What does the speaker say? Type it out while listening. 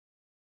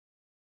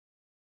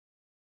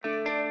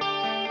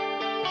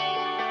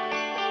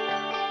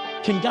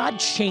Can God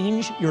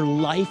change your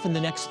life in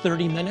the next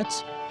 30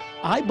 minutes?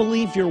 I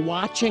believe you're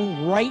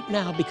watching right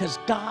now because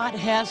God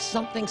has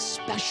something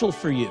special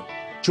for you.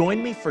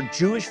 Join me for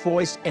Jewish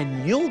Voice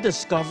and you'll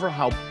discover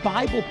how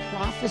Bible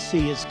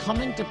prophecy is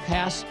coming to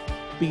pass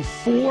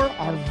before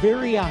our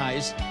very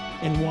eyes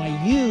and why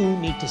you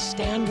need to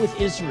stand with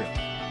Israel.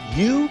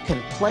 You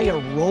can play a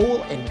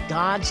role in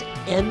God's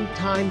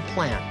end-time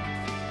plan.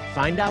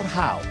 Find out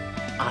how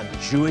on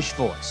Jewish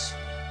Voice.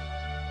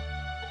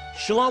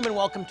 Shalom and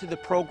welcome to the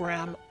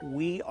program.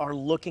 We are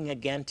looking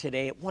again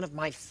today at one of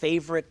my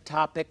favorite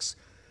topics,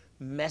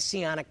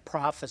 Messianic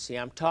prophecy.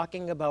 I'm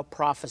talking about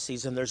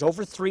prophecies, and there's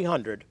over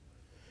 300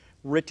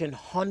 written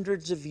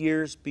hundreds of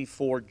years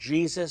before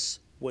Jesus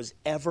was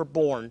ever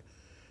born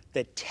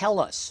that tell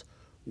us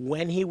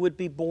when he would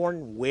be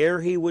born,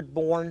 where he would be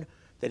born,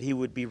 that he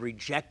would be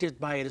rejected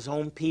by his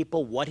own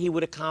people, what he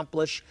would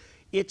accomplish.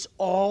 It's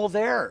all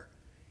there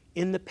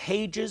in the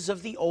pages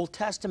of the Old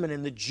Testament,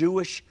 in the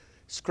Jewish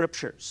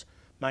scriptures.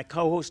 My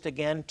co-host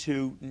again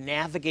to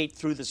navigate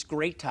through this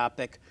great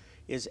topic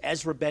is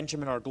Ezra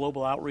Benjamin, our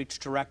Global Outreach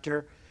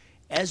Director.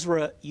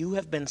 Ezra, you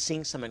have been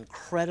seeing some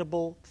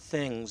incredible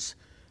things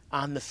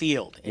on the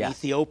field in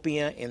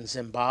Ethiopia, in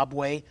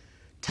Zimbabwe.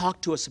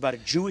 Talk to us about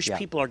it. Jewish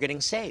people are getting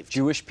saved.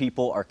 Jewish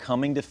people are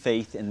coming to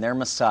faith in their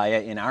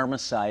Messiah, in our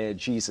Messiah,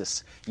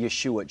 Jesus,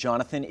 Yeshua.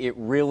 Jonathan, it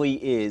really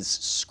is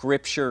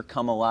Scripture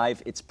come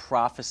alive. It's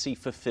prophecy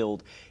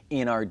fulfilled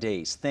in our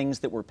days. Things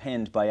that were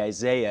penned by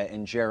Isaiah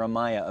and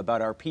Jeremiah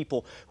about our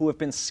people who have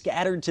been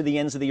scattered to the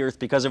ends of the earth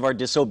because of our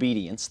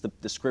disobedience.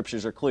 The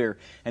Scriptures are clear,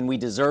 and we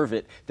deserve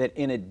it, that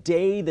in a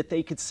day that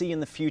they could see in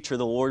the future,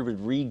 the Lord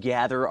would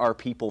regather our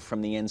people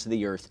from the ends of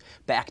the earth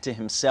back to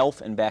himself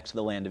and back to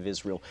the land of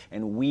Israel.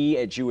 And we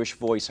at Jewish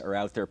Voice are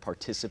out there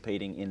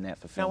participating in that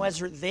fulfillment. Now,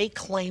 Ezra, they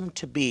claim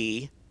to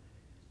be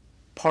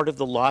part of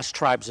the lost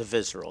tribes of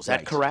Israel. Is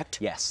that correct?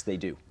 Yes, they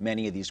do.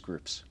 Many of these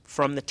groups.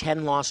 From the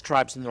 10 lost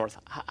tribes in the north.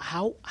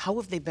 How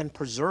have they been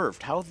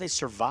preserved? How have they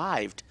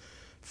survived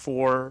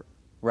for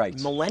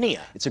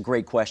millennia? It's a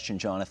great question,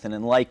 Jonathan.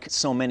 And like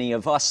so many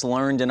of us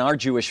learned in our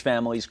Jewish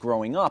families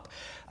growing up,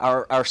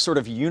 our sort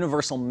of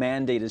universal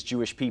mandate as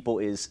Jewish people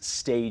is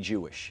stay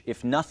Jewish.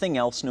 If nothing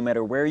else, no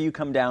matter where you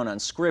come down on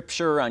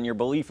Scripture, on your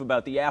belief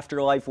about the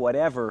afterlife,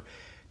 whatever,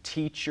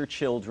 teach your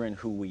children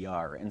who we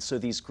are. And so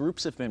these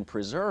groups have been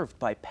preserved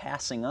by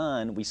passing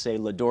on, we say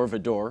lador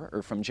vador,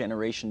 or from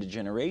generation to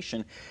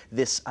generation,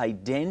 this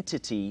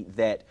identity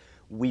that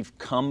we've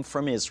come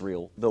from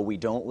Israel, though we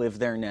don't live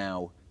there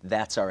now.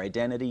 That's our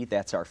identity,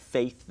 that's our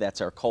faith, that's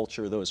our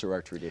culture, those are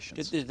our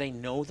traditions. Do they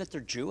know that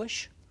they're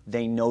Jewish?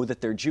 They know that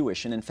they're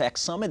Jewish. And in fact,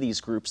 some of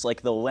these groups,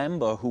 like the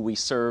Lemba, who we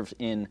serve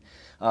in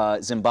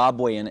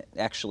Zimbabwe and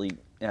actually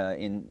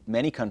in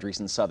many countries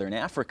in southern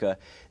Africa,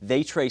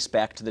 they trace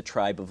back to the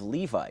tribe of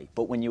Levi.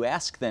 But when you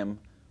ask them,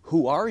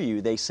 who are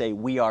you? They say,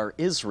 we are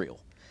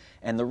Israel.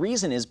 And the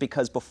reason is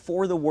because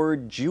before the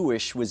word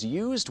Jewish was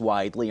used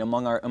widely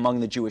among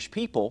the Jewish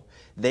people,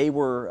 they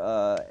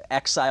were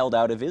exiled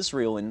out of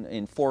Israel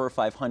in 400 or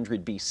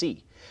 500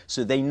 BC.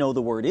 So they know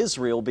the word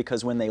Israel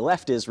because when they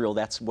left Israel,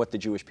 that's what the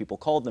Jewish people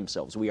called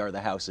themselves. We are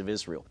the house of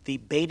Israel. The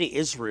Beta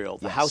Israel,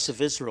 the house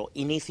of Israel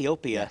in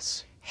Ethiopia,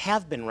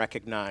 have been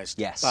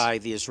recognized by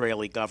the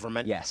Israeli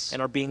government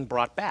and are being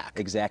brought back.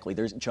 Exactly.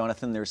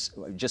 Jonathan, I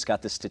just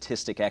got the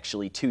statistic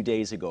actually 2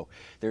 days ago.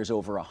 There's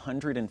over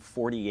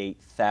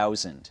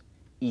 148,000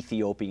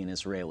 Ethiopian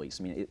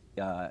Israelis. I mean,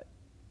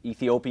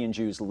 Ethiopian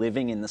Jews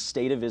living in the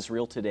state of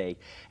Israel today,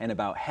 and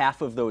about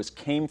half of those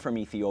came from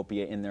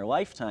Ethiopia in their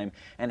lifetime,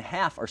 and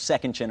half are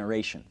second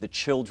generation, the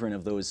children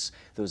of those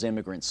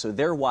immigrants. So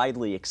they're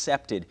widely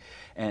accepted,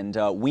 and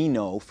we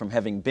know from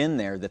having been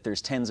there that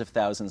there's tens of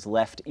thousands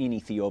left in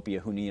Ethiopia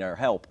who need our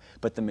help,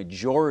 but the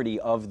majority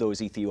of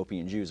those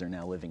Ethiopian Jews are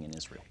now living in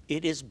Israel.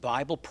 It is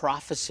Bible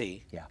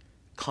prophecy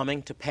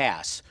coming to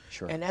pass.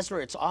 And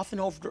Ezra, it's often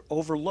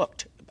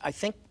overlooked. I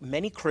think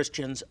many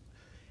Christians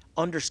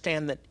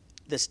understand that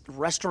this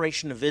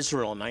restoration of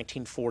Israel in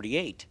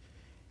 1948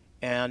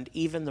 and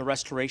even the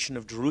restoration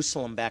of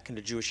Jerusalem back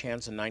into Jewish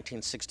hands in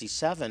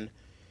 1967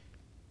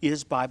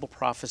 is Bible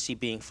prophecy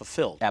being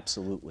fulfilled.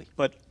 Absolutely.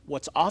 But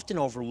what's often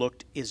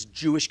overlooked is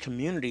Jewish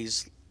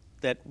communities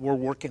that we're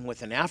working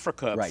with in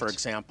Africa, for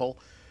example,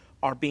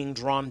 are being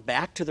drawn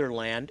back to their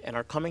land and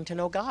are coming to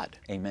know God.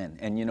 Amen.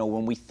 And you know,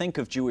 when we think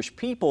of Jewish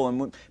people,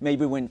 and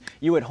maybe when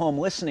you at home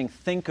listening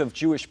think of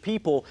Jewish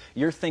people,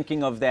 you're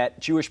thinking of that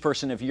Jewish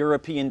person of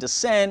European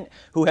descent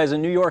who has a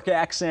New York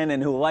accent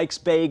and who likes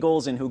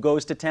bagels and who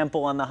goes to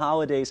temple on the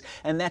holidays.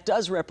 And that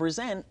does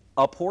represent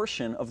a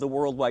portion of the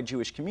worldwide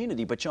Jewish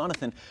community. But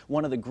Jonathan,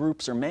 one of the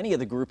groups, or many of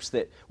the groups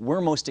that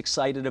we're most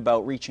excited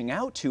about reaching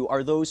out to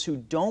are those who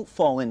don't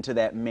fall into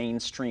that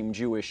mainstream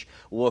Jewish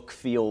look,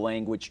 feel,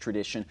 language,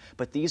 tradition.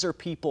 But these are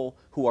people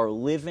who are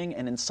living,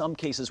 and in some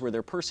cases where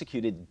they're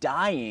persecuted,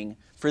 dying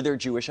for their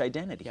Jewish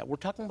identity. Yeah, we're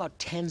talking about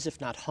tens,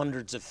 if not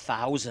hundreds of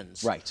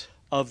thousands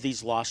of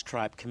these lost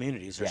tribe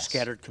communities or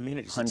scattered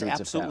communities. Hundreds it's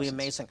absolutely of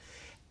amazing.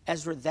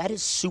 Ezra, that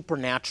is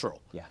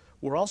supernatural. Yeah.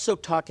 We're also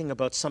talking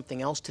about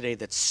something else today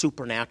that's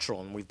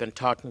supernatural, and we've been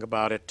talking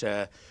about it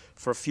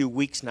for a few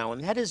weeks now,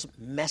 and that is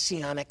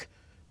messianic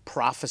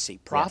prophecy.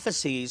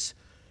 Prophecies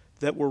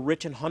that were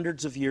written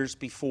hundreds of years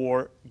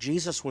before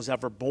Jesus was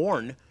ever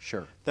born,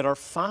 Sure. that are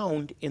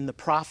found in the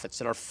prophets,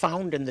 that are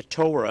found in the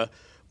Torah,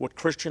 what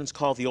Christians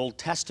call the Old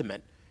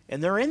Testament,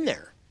 and they're in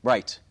there.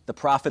 Right. The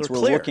prophets They're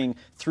were clear. looking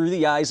through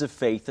the eyes of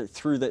faith,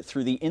 through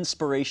the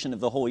inspiration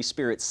of the Holy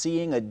Spirit,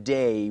 seeing a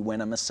day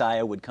when a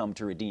Messiah would come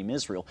to redeem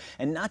Israel.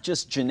 And not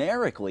just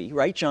generically,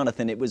 right,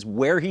 Jonathan? It was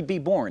where he'd be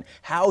born,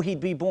 how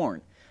he'd be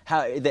born,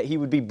 that he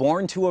would be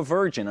born to a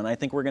virgin, and I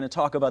think we're going to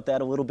talk about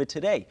that a little bit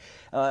today.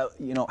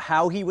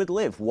 How he would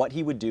live, what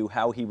he would do,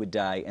 how he would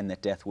die, and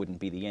that death wouldn't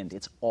be the end.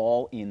 It's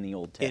all in the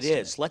Old Testament. It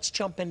is. Let's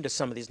jump into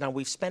some of these. Now,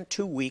 we've spent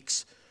 2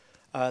 weeks,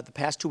 the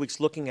past 2 weeks,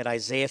 looking at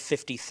Isaiah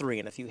 53.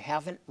 And if you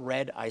haven't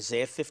read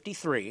Isaiah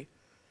 53,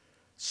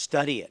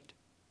 study it.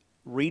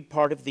 Read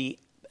part of the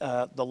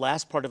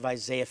last part of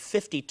Isaiah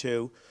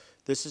 52.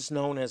 This is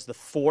known as the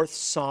fourth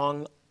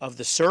song of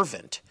the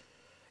servant.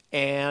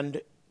 And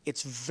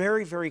it's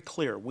very, very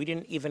clear. We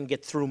didn't even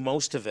get through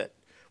most of it.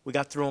 We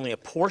got through only a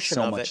portion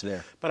So of much it.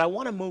 there. But I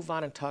want to move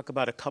on and talk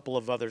about a couple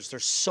of others.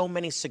 There's so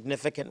many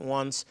significant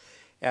ones.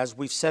 As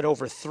we've said,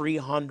 over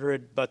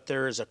 300, but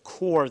there is a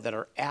core that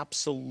are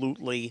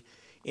absolutely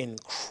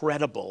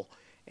incredible.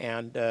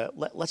 And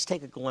let's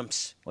take a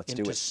glimpse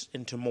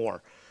into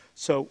more.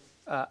 So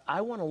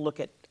I want to look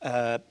at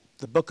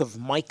the book of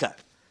Micah,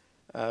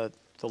 the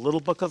little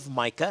book of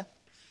Micah.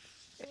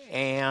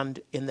 And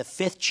in the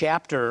 5th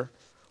chapter,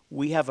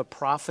 we have a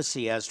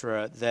prophecy,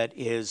 Ezra, that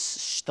is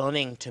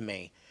stunning to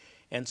me,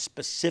 and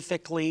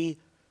specifically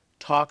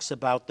talks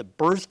about the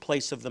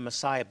birthplace of the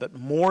Messiah, but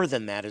more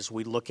than that as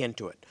we look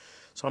into it.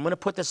 So I'm going to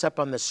put this up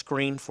on the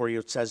screen for you.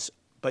 It says,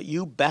 "But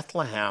you,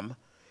 Bethlehem,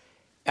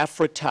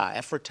 Ephratah,"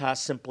 Ephratah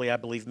simply, I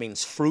believe,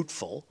 means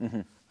fruitful,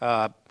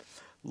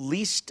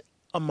 "least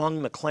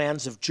among the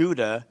clans of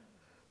Judah,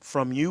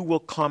 from you will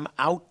come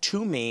out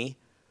to me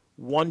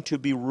one to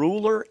be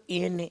ruler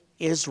in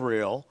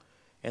Israel."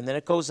 And then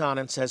it goes on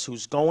and says,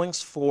 "whose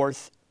goings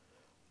forth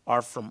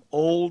are from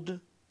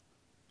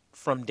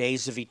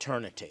days of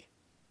eternity."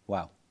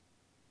 Wow.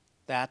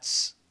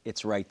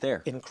 It's right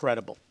there.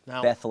 Incredible.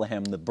 Now,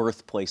 Bethlehem, the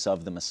birthplace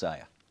of the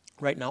Messiah.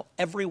 Right now,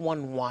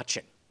 everyone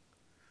watching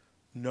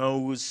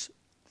knows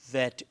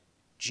that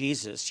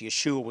Jesus,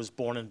 Yeshua, was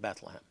born in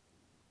Bethlehem.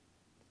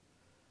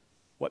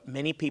 What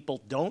many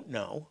people don't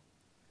know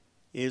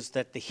is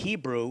that the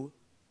Hebrew,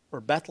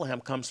 or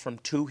Bethlehem, comes from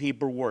 2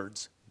 Hebrew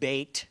words,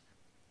 Beit,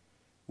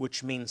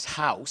 which means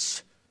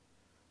house,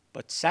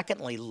 but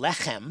secondly,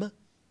 Lechem,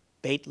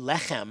 Beit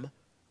Lechem,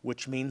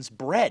 which means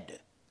bread.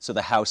 So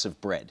the house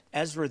of bread.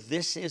 Ezra,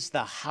 this is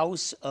the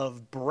house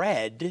of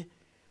bread.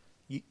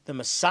 The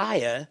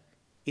Messiah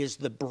is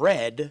the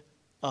bread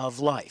of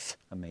life.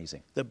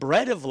 Amazing. The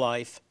bread of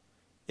life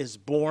is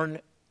born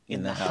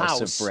in the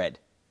house of bread.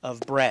 Of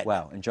bread.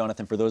 Wow. And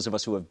Jonathan, for those of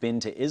us who have been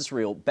to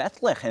Israel,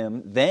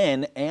 Bethlehem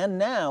then and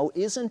now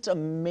isn't a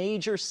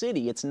major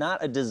city. It's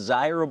not a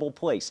desirable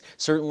place.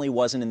 Certainly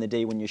wasn't in the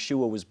day when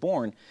Yeshua was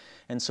born.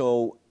 And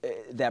so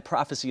that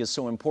prophecy is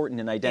so important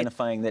in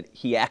identifying that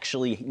he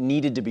actually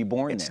needed to be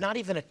born there. It's not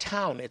even a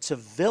town. It's a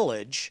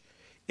village.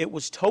 It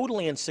was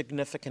totally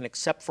insignificant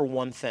except for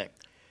one thing.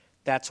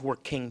 That's where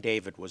King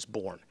David was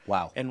born.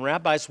 Wow. And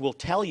rabbis will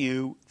tell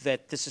you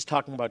that this is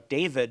talking about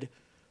David,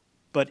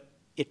 but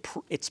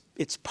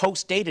it's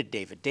post-dated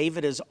David.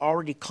 David has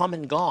already come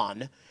and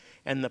gone,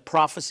 and the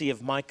prophecy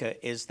of Micah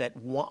is that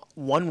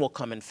one will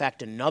come, in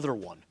fact, another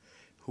one,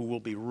 who will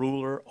be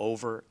ruler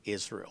over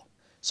Israel.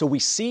 So we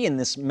see in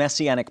this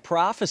messianic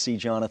prophecy,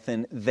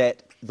 Jonathan,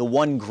 that the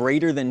one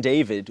greater than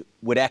David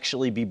would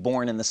actually be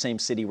born in the same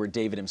city where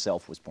David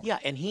himself was born. Yeah,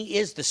 and he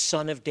is the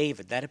son of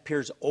David. That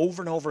appears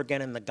over and over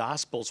again in the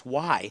Gospels.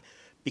 Why?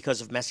 Because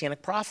of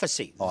messianic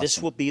prophecy. Awesome.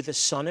 This will be the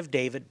son of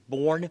David,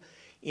 born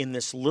in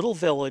this little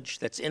village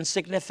that's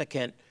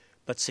insignificant,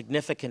 but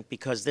significant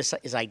because this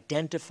is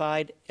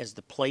identified as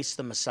the place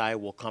the Messiah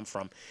will come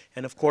from.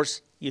 And of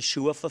course,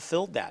 Yeshua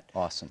fulfilled that.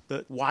 Awesome.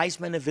 The wise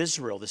men of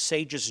Israel, the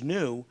sages,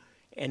 knew,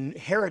 and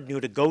Herod knew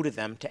to go to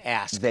them to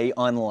ask. They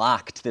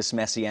unlocked this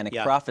messianic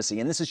prophecy.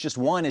 And this is just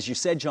one, as you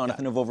said,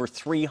 Jonathan, of over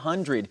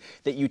 300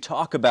 that you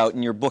talk about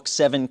in your book,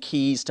 7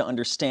 Keys to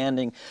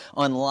Understanding,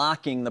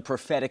 Unlocking the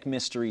Prophetic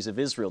Mysteries of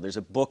Israel. There's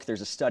a book,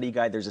 there's a study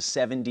guide, there's a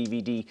 7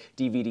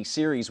 DVD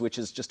series, which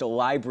is just a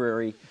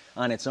library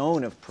on its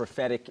own of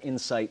prophetic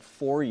insight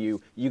for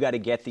you. You got to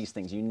get these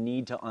things. You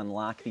need to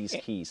unlock these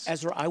keys.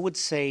 Ezra, I would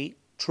say,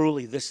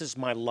 truly, this is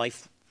my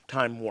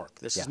lifetime work.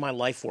 This is my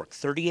life work,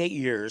 38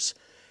 years.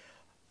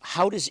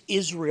 How does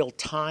Israel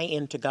tie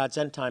into God's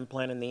end-time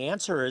plan? And the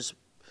answer is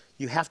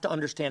you have to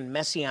understand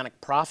messianic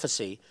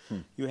prophecy.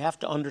 You have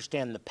to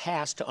understand the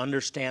past to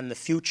understand the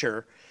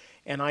future.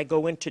 And I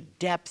go into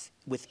depth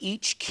with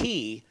each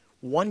key,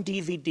 1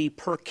 DVD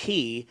per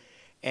key.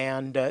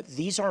 And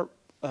these are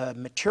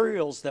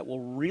materials that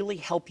will really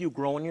help you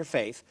grow in your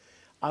faith.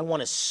 I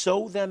want to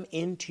sow them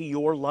into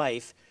your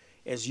life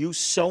as you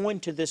sow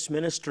into this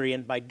ministry.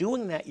 And by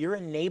doing that, you're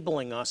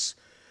enabling us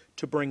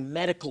to bring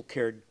medical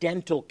care,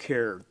 dental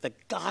care, the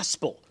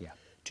gospel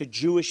to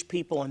Jewish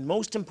people. And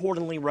most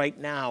importantly right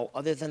now,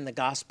 other than the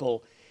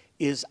gospel,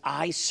 is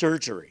eye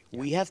surgery.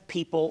 We have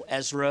people,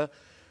 Ezra,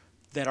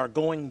 that are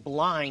going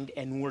blind,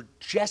 and we're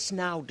just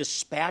now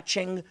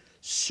dispatching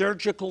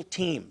surgical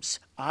teams,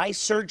 eye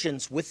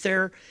surgeons with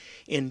their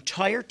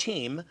entire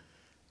team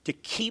to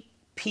keep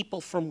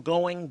people from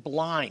going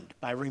blind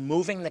by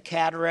removing the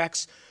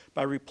cataracts,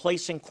 by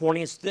replacing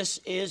corneas. This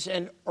is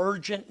an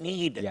urgent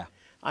need. Yeah.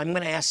 I'm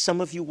going to ask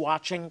some of you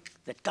watching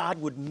that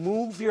God would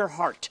move your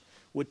heart,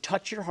 would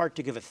touch your heart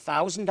to give a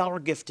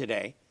 $1,000 gift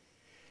today.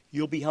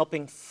 You'll be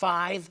helping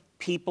 5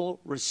 people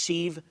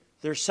receive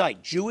their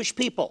sight. Jewish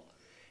people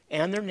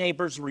and their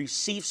neighbors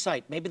receive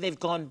sight. Maybe they've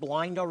gone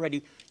blind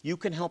already. You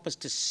can help us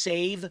to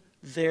save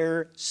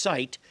their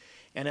sight.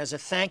 And as a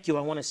thank you,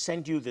 I want to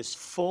send you this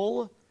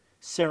full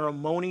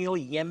ceremonial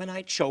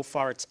Yemenite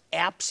shofar. It's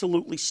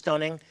absolutely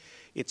stunning.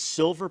 It's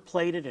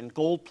silver-plated and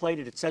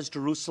gold-plated. It says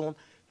Jerusalem.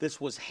 This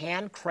was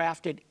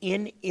handcrafted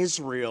in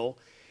Israel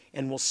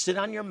and will sit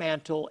on your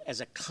mantle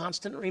as a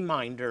constant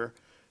reminder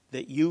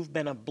that you've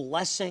been a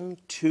blessing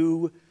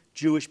to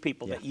Jewish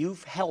people, that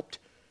you've helped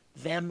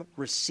them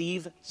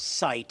receive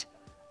sight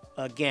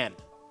again.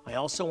 I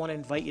also want to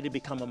invite you to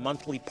become a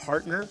monthly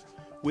partner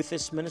with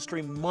this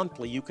ministry.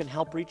 Monthly, you can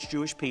help reach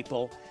Jewish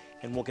people,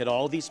 and we'll get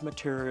all these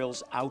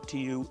materials out to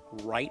you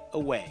right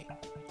away.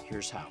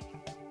 Here's how.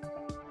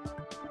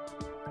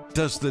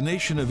 Does the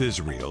nation of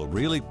Israel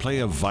really play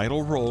a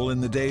vital role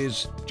in the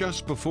days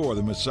just before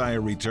the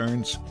Messiah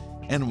returns?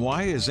 And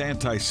why is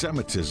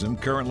anti-Semitism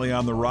currently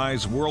on the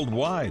rise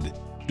worldwide?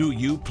 Do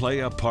you play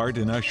a part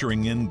in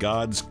ushering in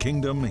God's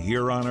kingdom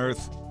here on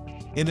earth?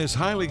 In his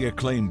highly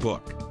acclaimed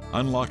book,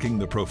 Unlocking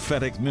the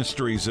Prophetic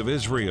Mysteries of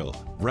Israel,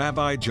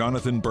 Rabbi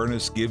Jonathan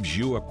Bernis gives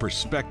you a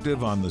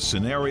perspective on the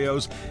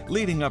scenarios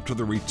leading up to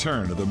the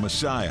return of the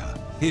Messiah,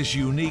 his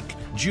unique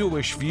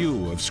Jewish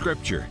view of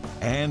Scripture,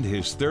 and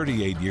his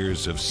 38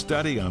 years of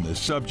study on the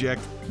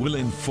subject will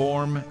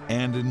inform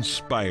and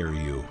inspire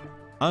you.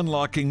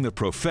 Unlocking the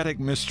Prophetic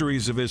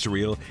Mysteries of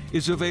Israel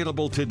is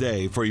available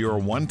today for your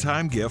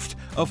one-time gift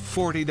of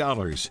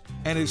 $40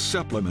 and is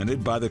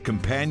supplemented by the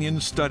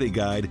companion study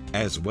guide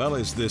as well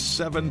as this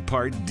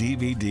 7-part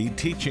DVD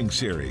teaching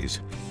series.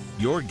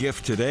 Your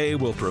gift today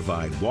will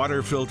provide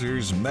water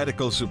filters,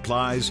 medical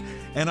supplies,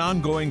 and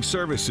ongoing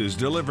services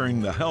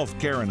delivering the health,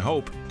 care, and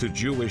hope to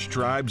Jewish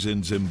tribes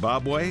in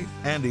Zimbabwe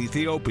and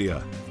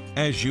Ethiopia.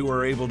 As you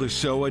are able to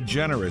sow a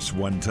generous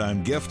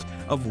one-time gift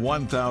of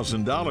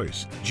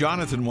 $1,000,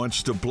 Jonathan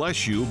wants to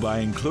bless you by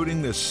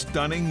including this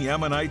stunning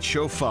Yemenite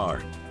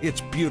shofar.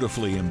 It's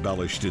beautifully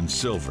embellished in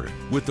silver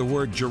with the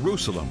word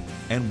Jerusalem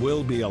and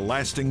will be a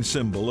lasting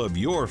symbol of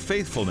your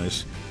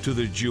faithfulness to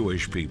the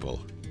Jewish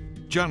people.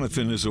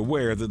 Jonathan is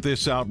aware that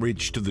this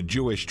outreach to the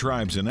Jewish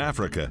tribes in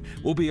Africa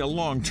will be a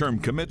long-term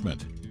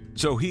commitment,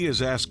 so he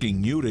is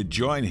asking you to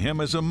join him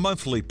as a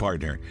monthly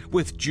partner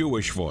with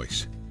Jewish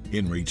Voice.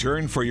 In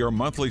return for your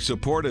monthly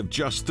support of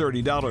just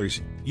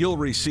 $30, you'll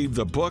receive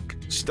the book,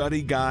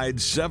 study guide,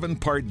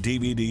 7-part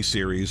DVD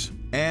series,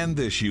 and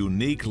this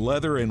unique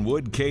leather and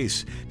wood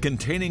case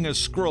containing a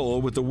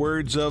scroll with the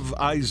words of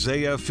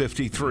Isaiah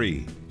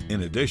 53.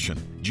 In addition,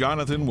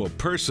 Jonathan will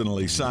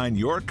personally sign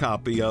your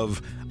copy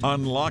of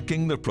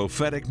Unlocking the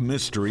Prophetic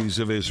Mysteries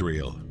of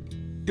Israel.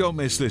 Don't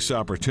miss this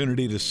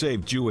opportunity to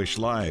save Jewish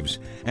lives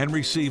and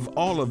receive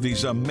all of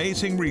these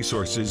amazing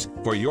resources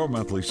for your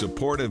monthly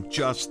support of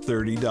just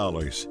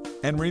 $30.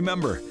 And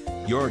remember,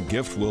 your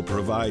gift will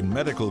provide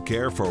medical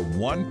care for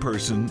one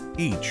person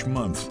each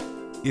month.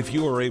 If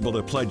you are able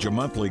to pledge a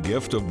monthly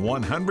gift of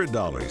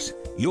 $100,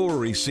 you'll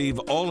receive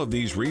all of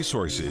these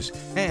resources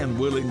and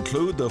will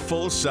include the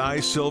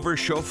full-size silver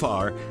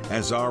shofar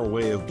as our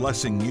way of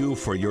blessing you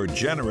for your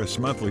generous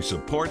monthly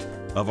support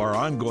of our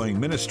ongoing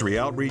ministry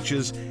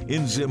outreaches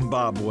in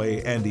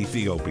Zimbabwe and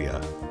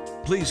Ethiopia.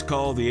 Please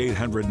call the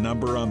 800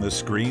 number on the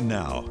screen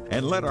now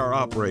and let our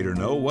operator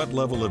know what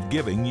level of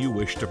giving you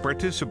wish to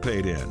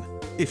participate in.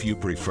 If you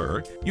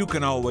prefer, you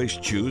can always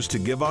choose to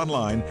give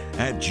online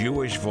at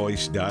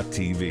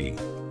jewishvoice.tv.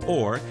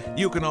 Or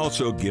you can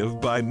also give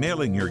by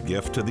mailing your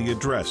gift to the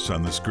address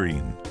on the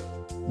screen.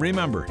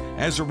 Remember,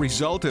 as a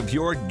result of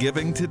your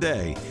giving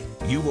today,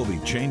 you will be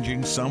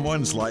changing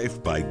someone's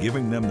life by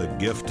giving them the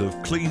gift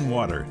of clean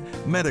water,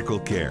 medical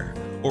care,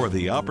 or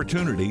the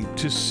opportunity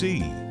to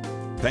see.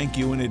 Thank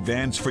you in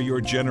advance for your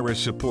generous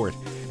support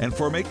and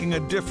for making a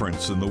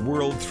difference in the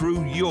world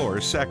through your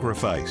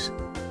sacrifice.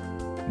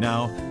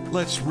 Now,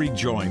 let's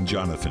rejoin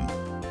Jonathan.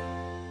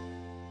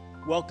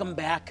 Welcome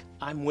back.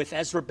 I'm with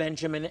Ezra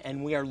Benjamin,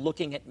 and we are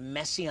looking at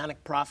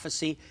Messianic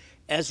prophecy.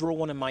 Ezra,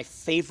 one of my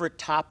favorite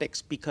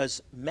topics,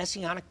 because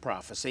Messianic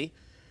prophecy,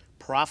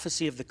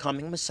 prophecy of the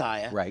coming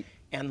Messiah, Right.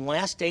 and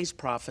last days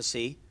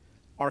prophecy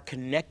are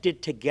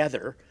connected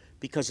together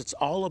because it's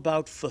all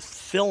about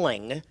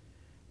fulfilling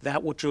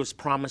that which was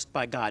promised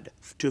by God.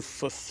 To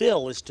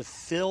fulfill is to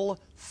fill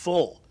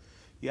full.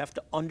 You have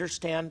to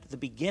understand the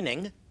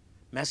beginning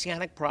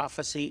Messianic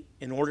prophecy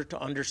in order to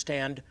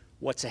understand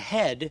what's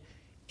ahead,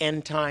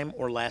 end time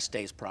or last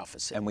days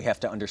prophecy. And we have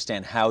to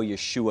understand how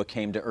Yeshua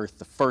came to earth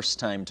the first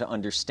time to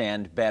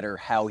understand better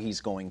how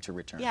he's going to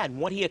return. Yeah, and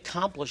what he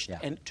accomplished,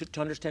 and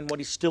to understand what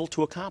he's still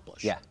to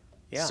accomplish. Yeah.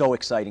 Yeah. So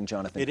exciting,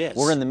 Jonathan. It is.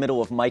 We're in the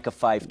middle of Micah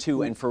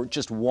 5:2, and for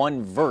just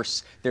one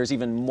verse, there's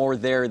even more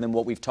there than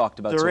what we've talked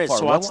about so far.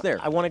 So What's there?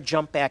 I want to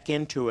jump back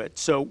into it.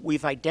 So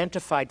we've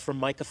identified from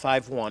Micah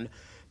 5:1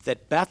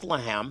 that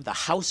Bethlehem, the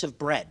house of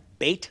bread,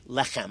 Beit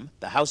Lechem,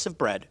 the house of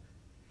bread,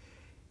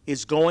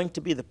 is going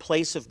to be the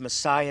place of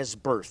Messiah's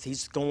birth.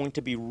 He's going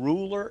to be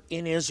ruler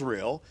in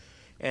Israel,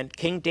 and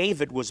King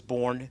David was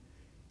born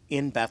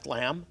in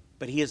Bethlehem,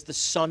 but he is the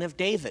son of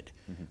David.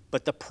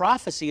 But the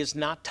prophecy is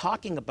not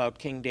talking about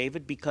King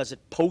David because it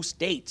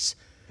postdates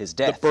His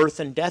death. the birth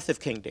and death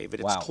of King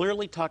David. Wow. It's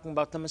clearly talking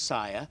about the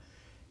Messiah.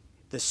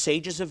 The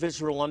sages of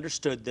Israel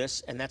understood this,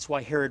 and that's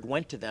why Herod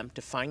went to them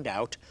to find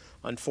out.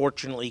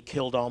 Unfortunately, he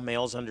killed all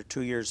males under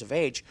 2 years of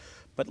age.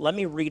 But let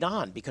me read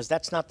on, because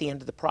that's not the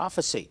end of the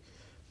prophecy.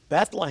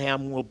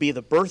 Bethlehem will be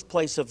the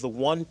birthplace of the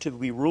one to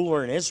be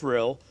ruler in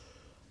Israel,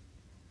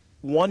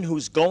 one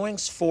whose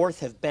goings forth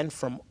have been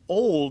from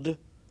old,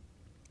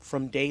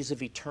 from days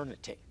of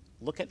eternity.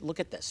 Look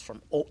at this,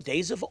 from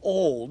days of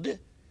old,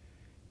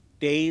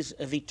 days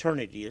of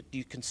eternity.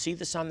 You can see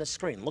this on the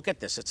screen. Look at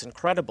this, it's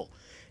incredible.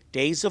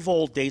 Days of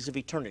old, days of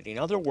eternity. In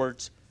other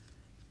words,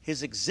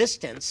 his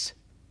existence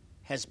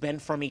has been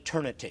from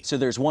eternity. So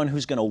there's one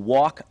who's going to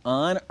walk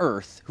on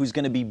earth, who's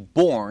going to be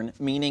born,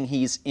 meaning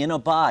he's in a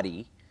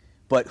body,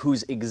 but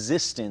whose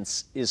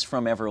existence is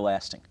from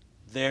everlasting.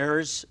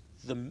 There's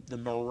the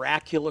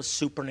miraculous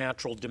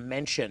supernatural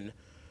dimension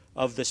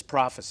of this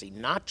prophecy.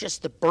 Not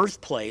just the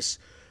birthplace,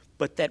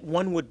 but that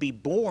one would be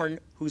born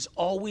who's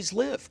always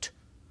lived.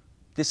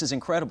 This is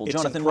incredible. It's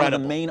Jonathan, one of the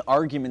incredible. main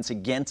arguments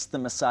against the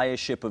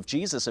messiahship of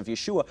Jesus, of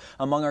Yeshua,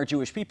 among our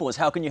Jewish people is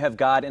how can you have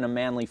God in a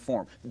manly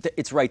form?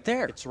 It's right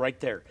there. It's right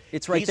there.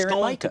 It's right there in He's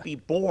going Micah. to be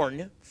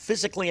born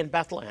physically in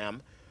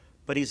Bethlehem,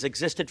 but he's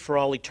existed for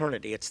all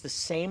eternity. It's the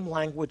same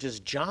language as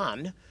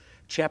John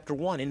chapter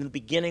 1. In the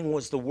beginning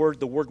was the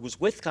Word was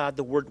with God,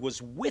 the Word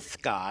was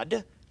with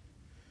God.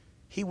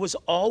 He was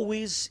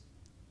always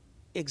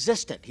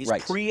existent. He's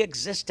Right.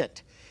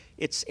 pre-existent.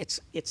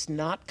 It's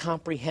not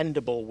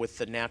comprehensible with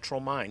the natural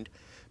mind,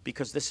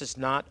 because this is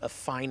not a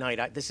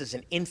finite, this is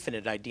an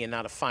infinite idea,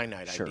 not a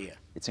finite Sure. idea.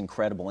 It's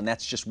incredible. And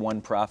that's just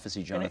one prophecy,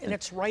 And, Jonathan. and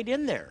it's right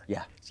in there.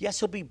 Yeah. Yes,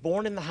 he'll be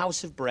born in the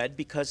house of bread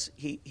because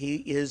he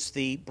is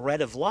the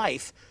bread of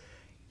life.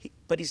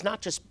 But he's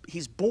not just,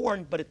 he's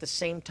born, but at the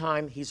same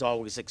time, he's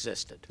always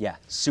existed. Yeah,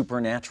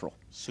 supernatural.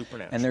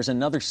 Supernatural. And there's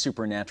another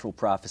supernatural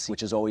prophecy which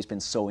has always been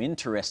so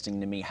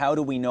interesting to me. How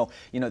do we know?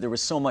 You know, there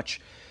was so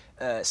much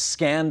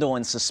scandal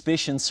and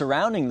suspicion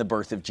surrounding the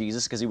birth of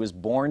Jesus because he was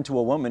born to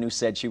a woman who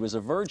said she was a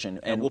virgin.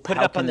 And we'll put it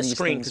how up on can the these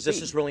screen things because this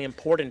be? is really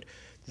important.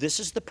 This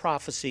is the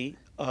prophecy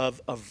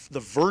of the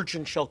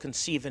virgin shall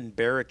conceive and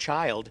bear a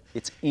child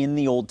It's in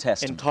the Old and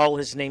Testament. call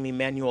his name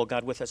Emmanuel,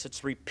 God with us.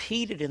 It's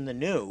repeated in the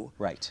New.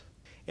 Right.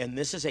 And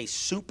this is a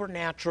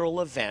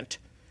supernatural event.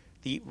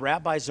 The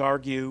rabbis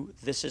argue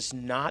this is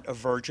not a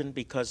virgin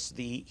because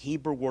the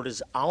Hebrew word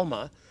is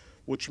alma,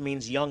 which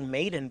means young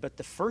maiden, but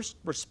the first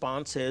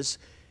response is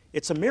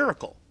it's a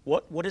miracle.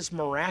 What is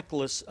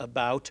miraculous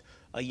about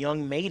a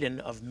young maiden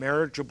of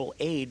marriageable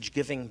age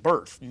giving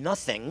birth?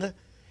 Nothing,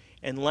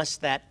 unless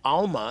that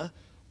alma,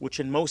 which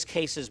in most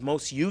cases,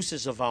 most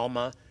uses of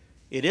alma,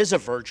 it is a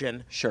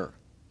virgin, Sure.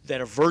 that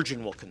a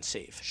virgin will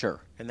conceive.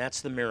 Sure. And that's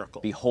the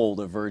miracle.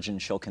 Behold, a virgin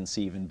shall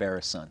conceive and bear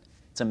a son.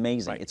 It's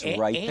amazing. It's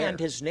right there. And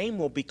his name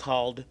will be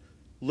called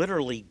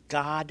literally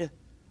God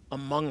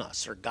among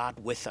us, or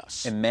God with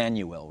us.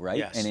 Emmanuel, right?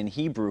 Yes. And in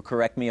Hebrew,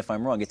 correct me if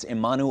I'm wrong, it's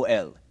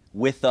Emmanuel,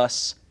 with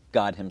us,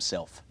 God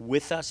himself.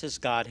 With us is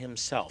God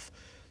himself.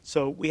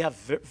 So we have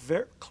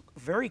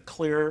very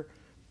clear,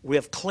 we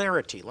have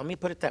clarity, let me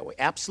put it that way,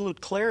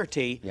 absolute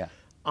clarity Yeah.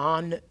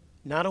 on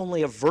not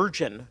only a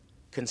virgin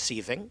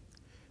conceiving,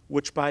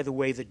 which, by the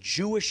way, the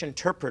Jewish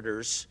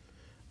interpreters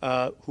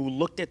who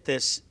looked at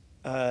this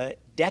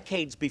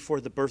decades before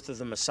the birth of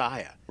the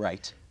Messiah,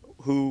 Right.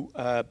 who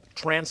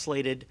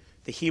translated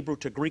the Hebrew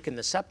to Greek in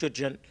the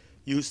Septuagint,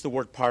 used the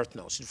word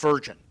parthnos,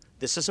 virgin.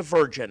 This is a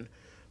virgin,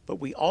 but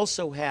we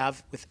also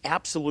have, with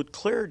absolute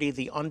clarity,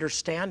 the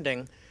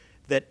understanding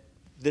that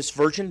this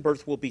virgin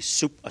birth will be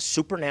a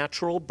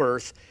supernatural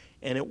birth,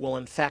 and it will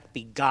in fact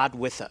be God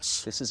with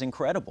us. This is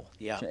incredible.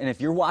 Yeah. And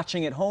if you're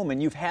watching at home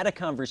and you've had a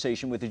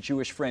conversation with a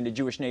Jewish friend, a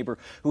Jewish neighbor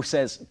who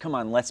says, come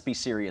on, let's be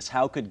serious.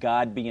 How could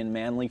God be in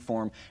manly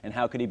form and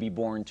how could he be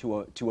born to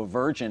a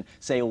virgin?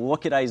 Say,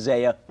 look at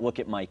Isaiah, look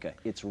at Micah.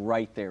 It's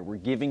right there. We're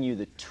giving you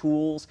the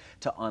tools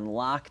to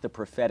unlock the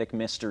prophetic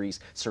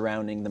mysteries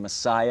surrounding the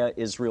Messiah,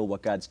 Israel,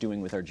 what God's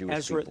doing with our Jewish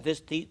Ezra, people.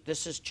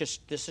 this is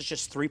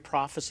just three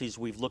prophecies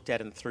we've looked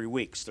at in 3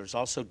 weeks. There's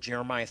also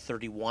Jeremiah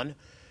 31,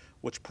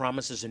 which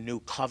promises a new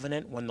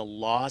covenant when the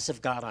laws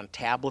of God on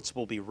tablets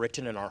will be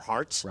written in our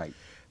hearts. Right.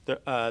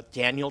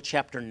 Daniel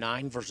chapter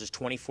 9, verses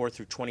 24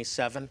 through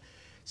 27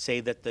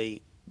 say that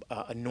the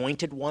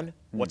anointed one.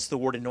 What's the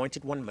word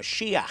anointed one?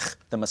 Mashiach.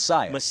 The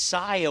Messiah.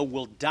 Messiah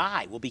will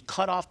die, will be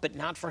cut off, but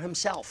not for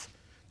himself.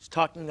 It's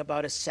talking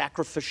about a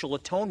sacrificial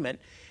atonement.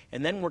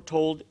 And then we're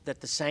told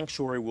that the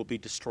sanctuary will be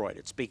destroyed.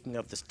 It's speaking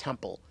of this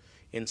temple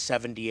in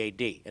 70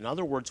 AD. In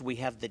other words, we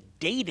have the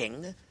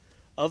dating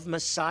of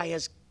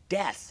Messiah's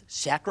death,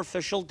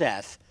 sacrificial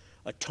death,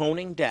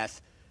 atoning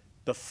death,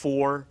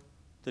 before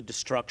the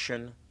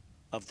destruction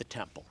of the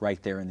temple.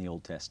 Right there in the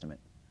Old Testament.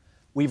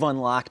 We've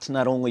unlocked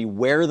not only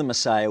where the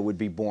Messiah would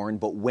be born,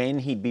 but when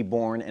he'd be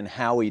born and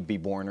how he'd be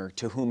born, or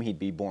to whom he'd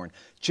be born.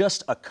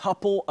 Just a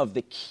couple of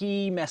the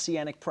key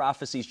messianic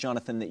prophecies,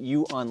 Jonathan, that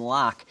you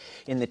unlock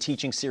in the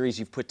teaching series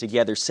you've put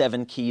together,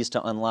 7 Keys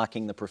to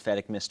Unlocking the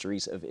Prophetic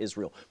Mysteries of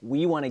Israel.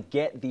 We want to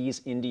get these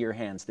into your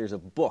hands. There's a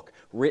book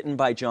written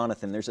by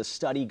Jonathan. There's a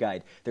study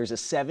guide. There's a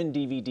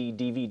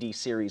 7-DVD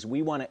series.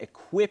 We want to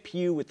equip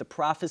you with the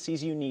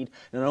prophecies you need,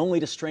 not only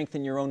to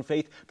strengthen your own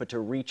faith, but to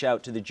reach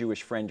out to the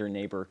Jewish friend or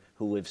neighbor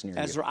who lives near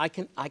Ezra,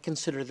 you. I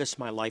consider this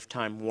my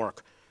lifetime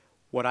work.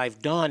 What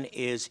I've done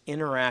is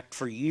interact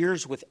for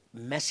years with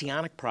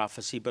messianic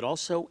prophecy, but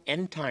also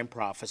end-time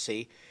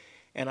prophecy,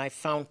 and I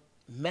found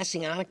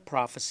messianic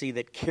prophecy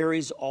that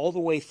carries all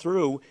the way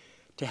through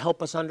to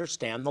help us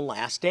understand the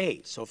last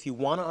days. So if you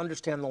want to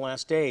understand the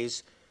last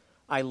days,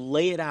 I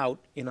lay it out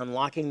in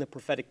Unlocking the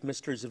Prophetic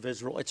Mysteries of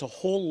Israel. It's a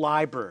whole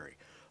library,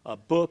 a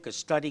book, a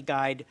study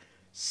guide,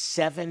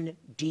 7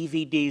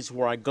 DVDs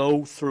where I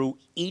go through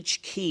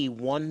each key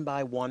one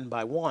by one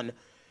by one.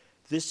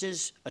 This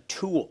is a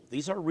tool.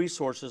 These are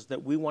resources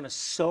that we want to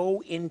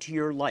sow into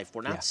your life.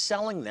 We're not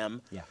selling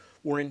them.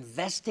 We're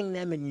investing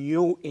them in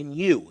you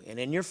and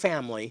in your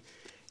family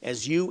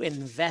as you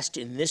invest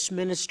in this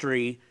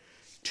ministry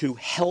to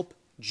help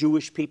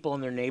Jewish people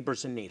and their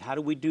neighbors in need. How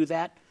do we do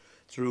that?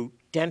 Through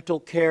dental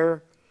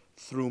care,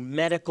 through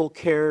medical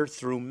care,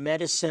 through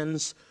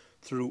medicines,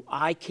 through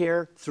eye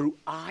care, through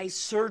eye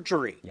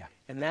surgery.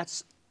 And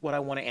that's what I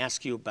want to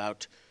ask you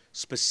about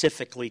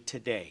specifically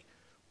today.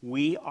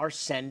 We are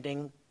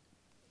sending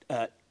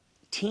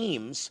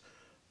teams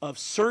of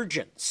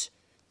surgeons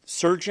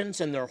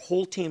and their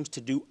whole teams to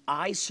do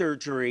eye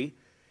surgery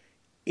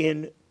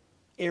in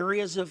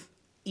areas of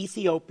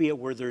Ethiopia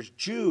where there's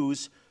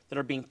Jews that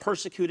are being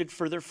persecuted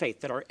for their faith,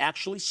 that are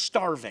actually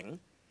starving,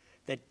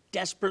 that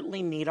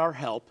desperately need our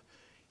help,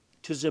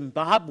 to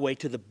Zimbabwe,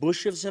 to the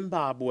bush of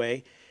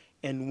Zimbabwe,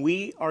 and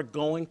we are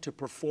going to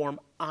perform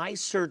eye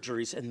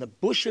surgeries in the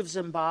bush of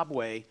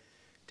Zimbabwe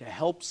to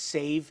help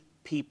save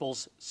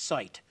people's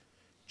sight.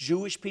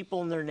 Jewish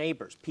people and their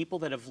neighbors, people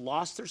that have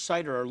lost their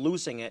sight or are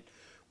losing it,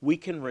 we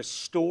can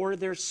restore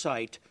their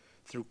sight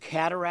through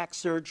cataract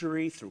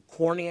surgery, through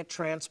cornea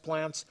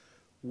transplants.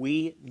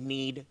 We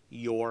need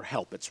your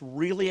help. It's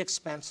really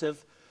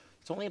expensive.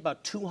 It's only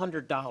about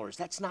 $200.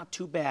 That's not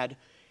too bad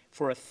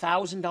for a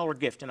 $1,000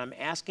 gift. And I'm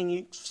asking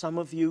you, some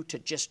of you, to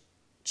just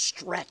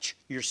stretch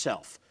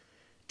yourself,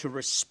 to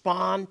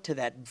respond to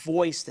that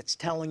voice that's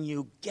telling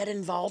you, get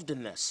involved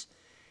in this,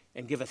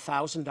 and give a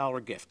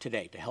 $1,000 gift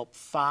today to help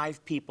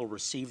 5 people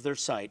receive their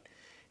sight.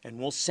 And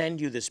we'll send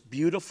you this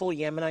beautiful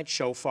Yemenite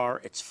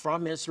shofar. It's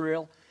from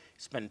Israel.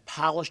 It's been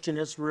polished in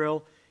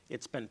Israel.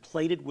 It's been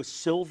plated with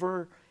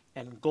silver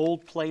and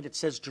gold plate. It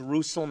says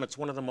Jerusalem. It's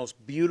one of the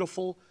most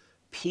beautiful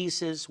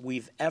pieces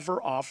we've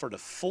ever offered, a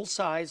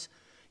full-size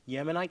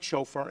Yemenite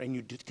shofar, and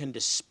you can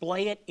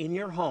display it in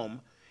your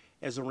home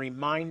as a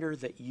reminder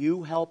that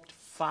you helped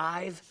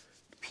 5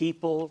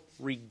 people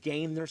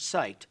regain their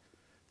sight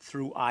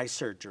through eye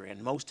surgery.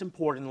 And most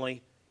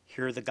importantly,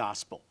 hear the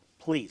gospel.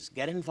 Please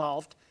get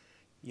involved.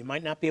 You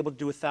might not be able to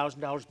do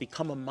 $1,000.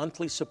 Become a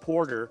monthly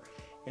supporter,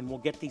 and we'll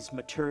get these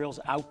materials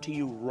out to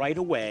you right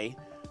away.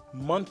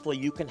 Monthly,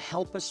 you can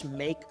help us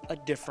make a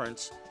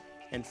difference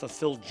and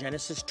fulfill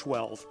Genesis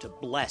 12 to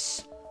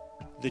bless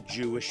the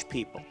Jewish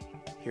people.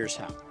 Here's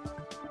how.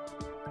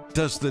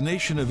 Does the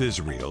nation of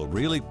Israel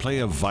really play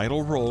a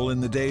vital role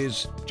in the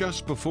days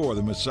just before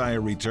the Messiah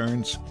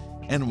returns?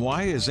 And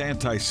why is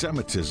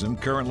anti-Semitism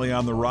currently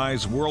on the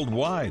rise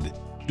worldwide?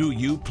 Do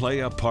you play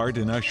a part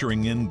in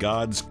ushering in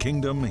God's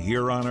kingdom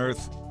here on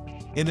earth?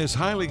 In his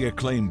highly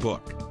acclaimed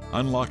book,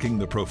 Unlocking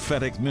the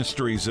Prophetic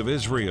Mysteries of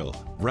Israel,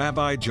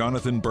 Rabbi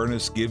Jonathan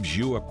Bernis gives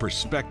you a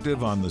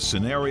perspective on the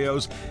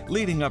scenarios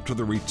leading up to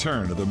the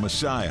return of the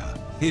Messiah,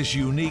 his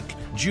unique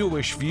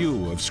Jewish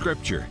view of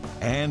Scripture,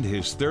 and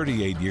his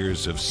 38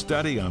 years of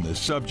study on the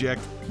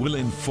subject will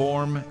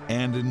inform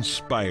and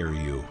inspire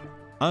you.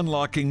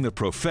 Unlocking the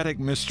Prophetic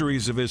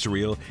Mysteries of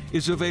Israel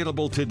is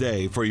available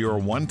today for your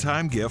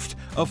one-time gift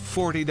of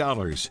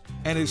 $40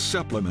 and is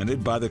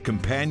supplemented by the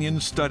companion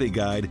study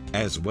guide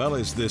as well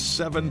as this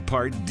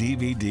 7-part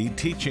DVD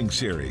teaching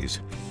series.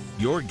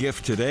 Your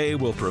gift today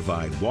will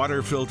provide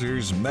water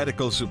filters,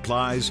 medical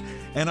supplies,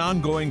 and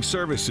ongoing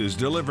services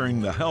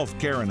delivering the health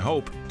care and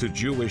hope to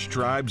Jewish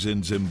tribes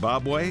in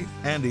Zimbabwe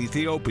and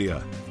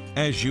Ethiopia.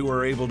 as you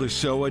are able to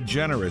sow a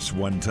generous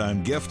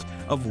one-time gift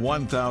of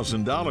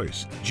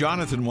 $1,000.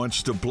 Jonathan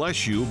wants to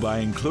bless you by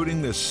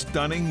including this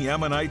stunning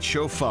Yemenite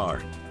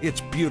shofar.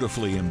 It's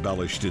beautifully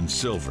embellished in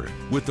silver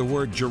with the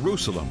word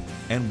Jerusalem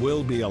and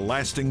will be a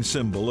lasting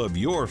symbol of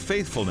your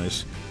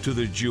faithfulness to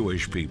the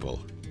Jewish people.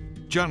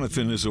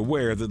 Jonathan is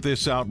aware that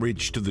this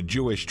outreach to the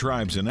Jewish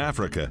tribes in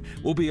Africa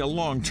will be a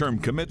long-term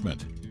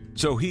commitment,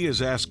 so he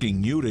is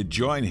asking you to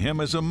join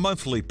him as a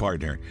monthly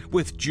partner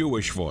with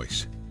Jewish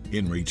Voice.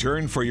 In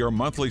return for your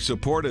monthly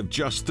support of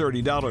just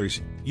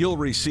 $30, you'll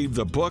receive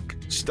the book,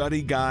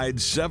 study guide,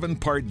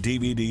 7-part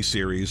DVD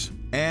series,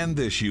 and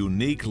this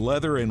unique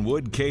leather and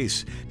wood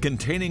case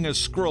containing a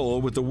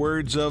scroll with the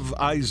words of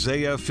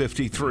Isaiah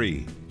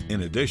 53.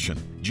 In addition,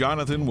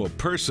 Jonathan will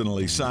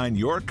personally sign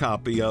your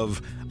copy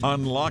of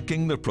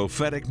Unlocking the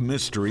Prophetic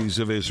Mysteries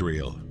of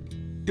Israel.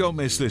 Don't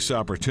miss this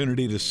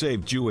opportunity to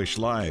save Jewish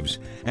lives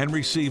and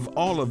receive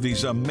all of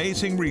these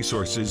amazing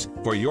resources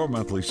for your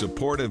monthly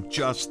support of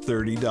just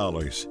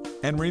 $30.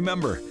 And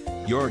remember,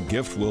 your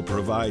gift will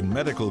provide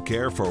medical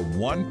care for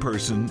one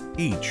person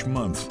each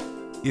month.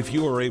 If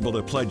you are able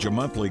to pledge a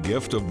monthly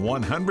gift of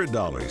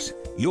 $100,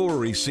 you'll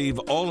receive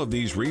all of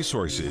these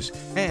resources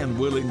and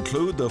will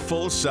include the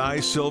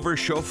full-size silver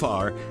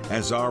shofar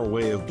as our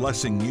way of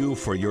blessing you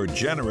for your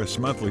generous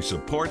monthly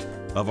support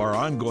of our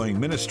ongoing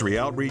ministry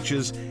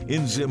outreaches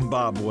in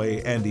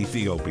Zimbabwe and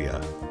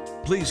Ethiopia.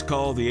 Please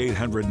call the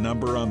 800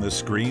 number on the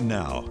screen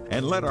now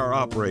and let our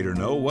operator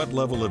know what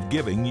level of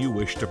giving you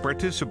wish to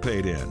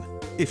participate in.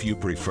 If you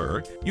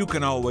prefer, you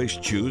can always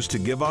choose to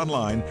give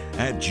online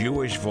at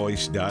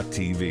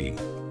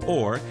jewishvoice.tv.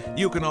 Or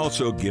you can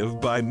also give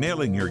by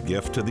mailing your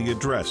gift to the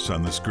address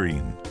on the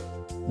screen.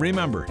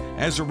 Remember,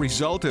 as a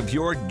result of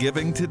your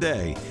giving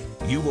today,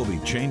 you will be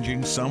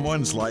changing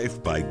someone's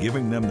life by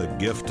giving them the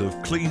gift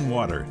of clean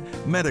water,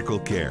 medical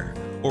care,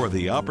 or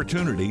the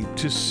opportunity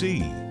to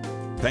see.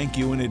 Thank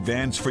you in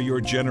advance for your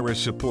generous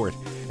support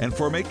and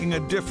for making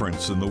a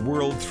difference in the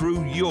world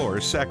through your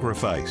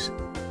sacrifice.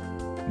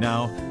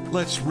 Now,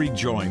 let's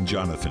rejoin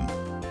Jonathan.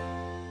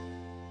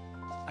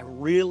 I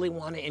really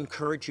want to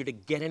encourage you to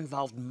get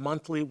involved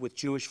monthly with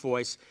Jewish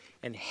Voice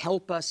and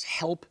help us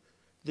help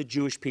the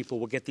Jewish people.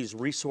 We'll get these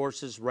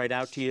resources right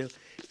out to you.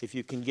 If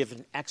you can give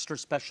an extra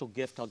special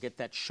gift, I'll get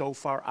that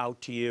shofar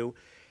out to you,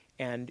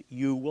 and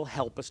you will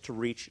help us to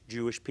reach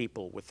Jewish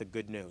people with the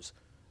good news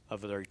of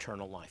their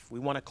eternal life. We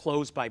want to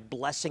close by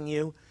blessing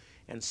you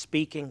and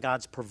speaking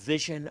God's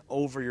provision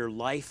over your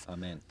life.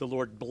 Amen. The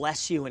Lord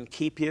bless you and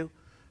keep you.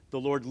 The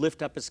Lord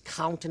lift up his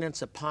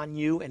countenance upon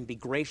you and be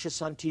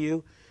gracious unto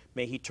you.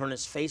 May he turn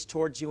his face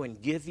towards you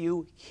and give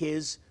you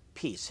his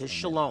peace, his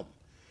shalom.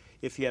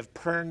 If you have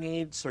prayer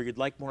needs or you'd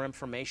like more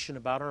information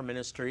about our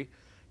ministry,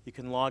 you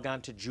can log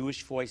on to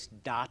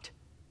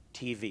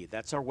jewishvoice.tv.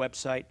 That's our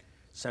website.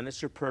 Send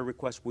us your prayer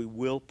request. We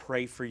will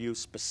pray for you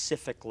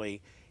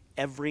specifically.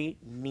 Every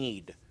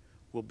need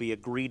will be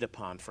agreed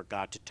upon for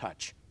God to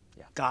touch.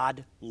 Yeah.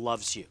 God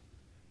loves you,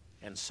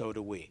 and so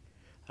do we.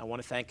 I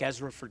want to thank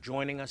Ezra for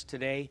joining us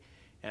today,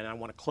 and I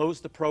want to close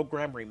the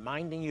program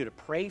reminding you to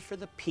pray for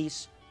the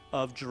peace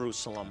of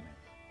Jerusalem.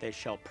 They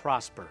shall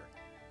prosper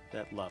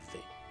that love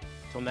thee.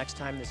 Till next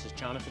time, this is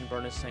Jonathan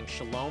Bernis saying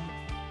shalom,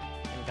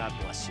 and God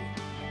bless you.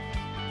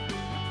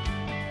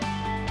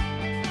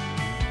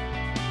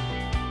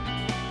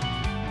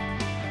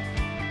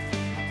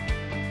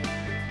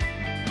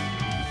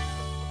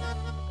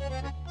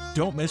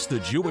 Don't miss the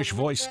Jewish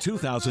Voice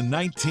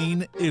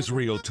 2019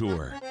 Israel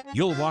Tour.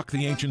 You'll walk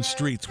the ancient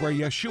streets where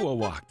Yeshua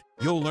walked.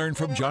 You'll learn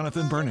from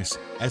Jonathan Bernis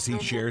as he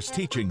shares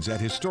teachings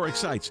at historic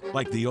sites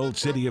like the Old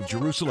City of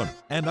Jerusalem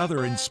and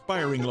other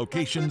inspiring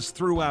locations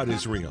throughout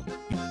Israel.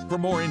 For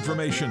more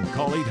information,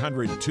 call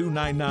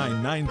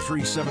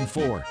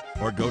 800-299-9374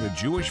 or go to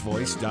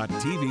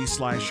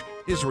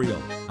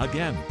jewishvoice.tv/Israel.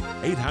 Again,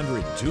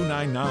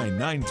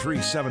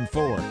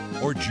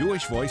 800-299-9374 or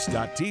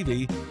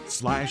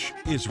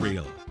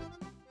jewishvoice.tv/Israel.